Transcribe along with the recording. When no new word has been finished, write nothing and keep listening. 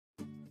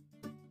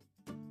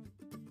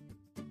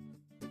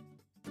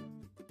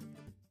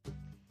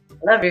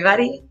Hello,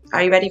 everybody.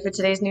 Are you ready for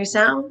today's new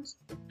sound?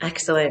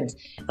 Excellent.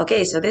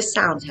 Okay, so this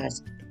sound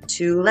has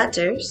two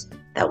letters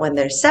that when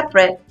they're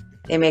separate,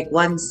 they make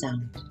one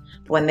sound.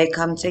 When they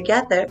come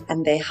together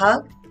and they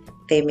hug,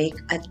 they make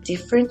a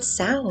different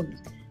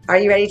sound. Are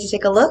you ready to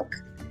take a look?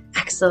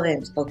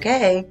 Excellent.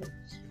 Okay,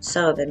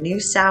 so the new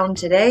sound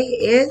today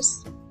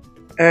is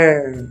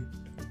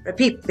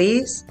Repeat,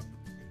 please.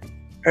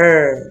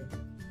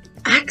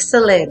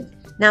 Excellent.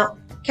 Now,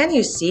 can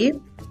you see?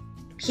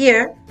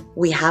 Here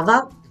we have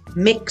a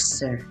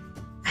mixer.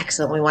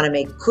 Excellent. We want to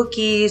make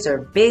cookies or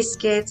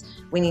biscuits.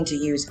 We need to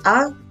use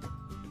a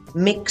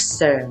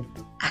mixer.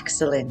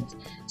 Excellent.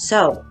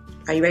 So,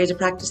 are you ready to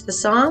practice the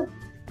song?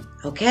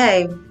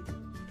 Okay.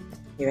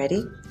 You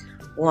ready?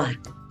 1,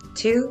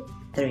 2,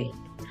 3.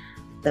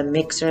 The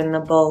mixer in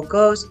the bowl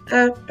goes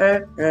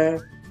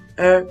The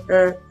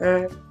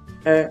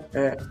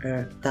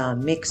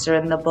mixer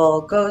in the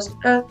bowl goes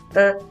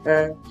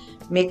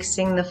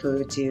mixing the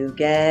food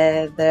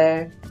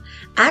together.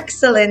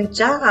 Excellent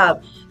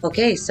job.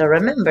 Okay, so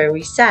remember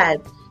we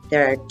said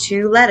there are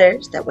two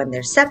letters that when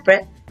they're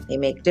separate, they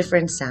make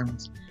different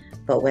sounds.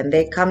 But when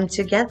they come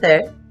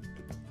together,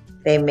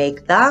 they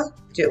make the,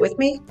 do it with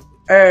me,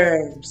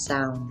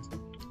 sound.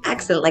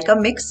 Excellent, like a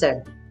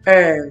mixer.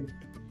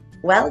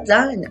 Well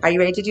done. Are you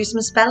ready to do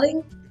some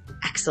spelling?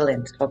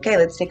 Excellent. Okay,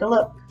 let's take a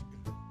look.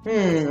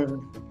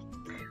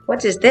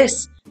 What is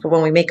this for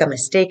when we make a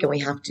mistake and we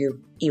have to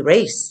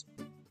erase?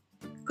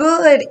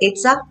 Good,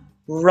 it's a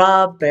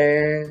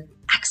rubber.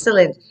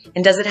 Excellent.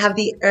 And does it have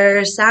the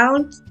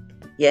sound?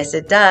 Yes,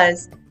 it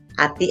does.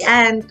 At the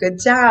end, good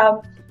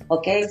job.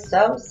 Okay,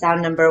 so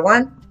sound number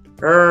 1,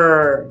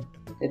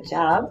 Good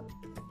job.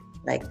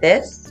 Like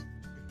this.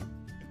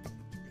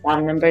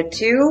 Sound number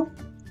 2,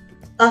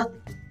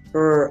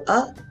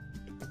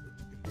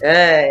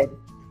 Good.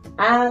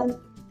 And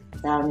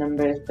sound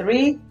number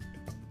 3,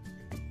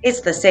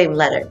 it's the same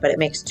letter, but it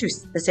makes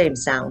the same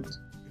sound.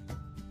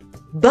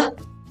 B.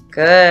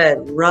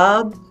 Good.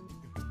 Rub.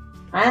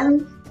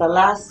 And the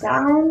last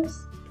sound,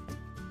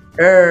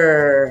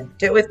 Do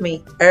it with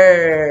me.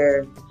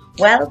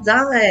 Well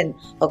done.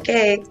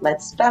 Okay,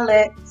 let's spell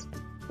it.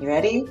 You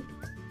ready?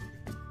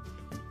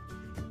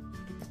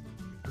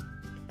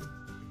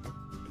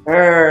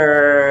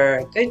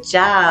 Good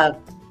job.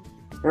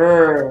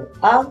 Rubber.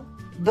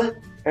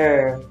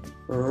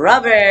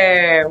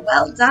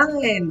 Well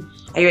done.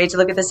 Are you ready to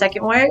look at the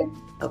second word?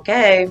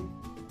 Okay.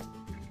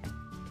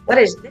 What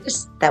is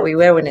this that we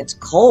wear when it's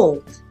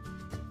cold?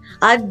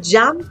 A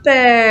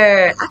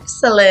jumper.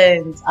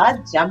 Excellent. A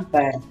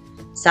jumper.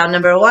 Sound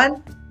number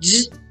 1.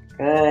 J.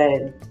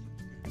 Good.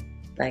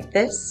 Like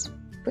this.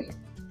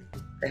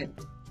 Good.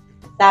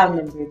 Sound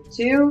number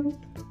 2.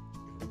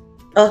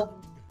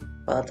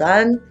 Well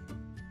done.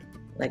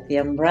 Like the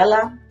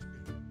umbrella.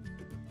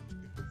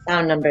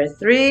 Sound number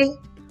 3.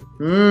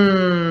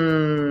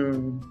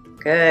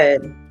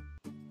 Good.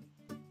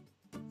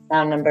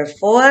 Sound number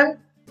 4.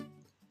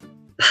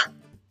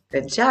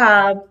 Good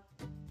job.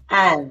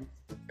 And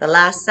the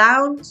last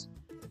sound,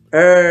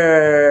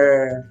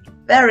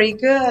 Very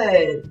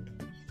good.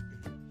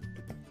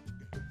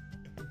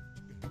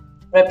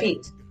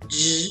 Repeat.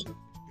 J,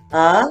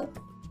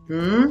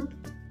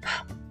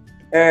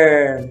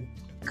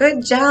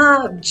 Good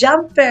job,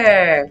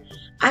 jumper.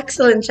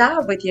 Excellent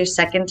job with your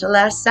second to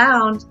last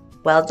sound.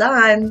 Well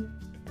done.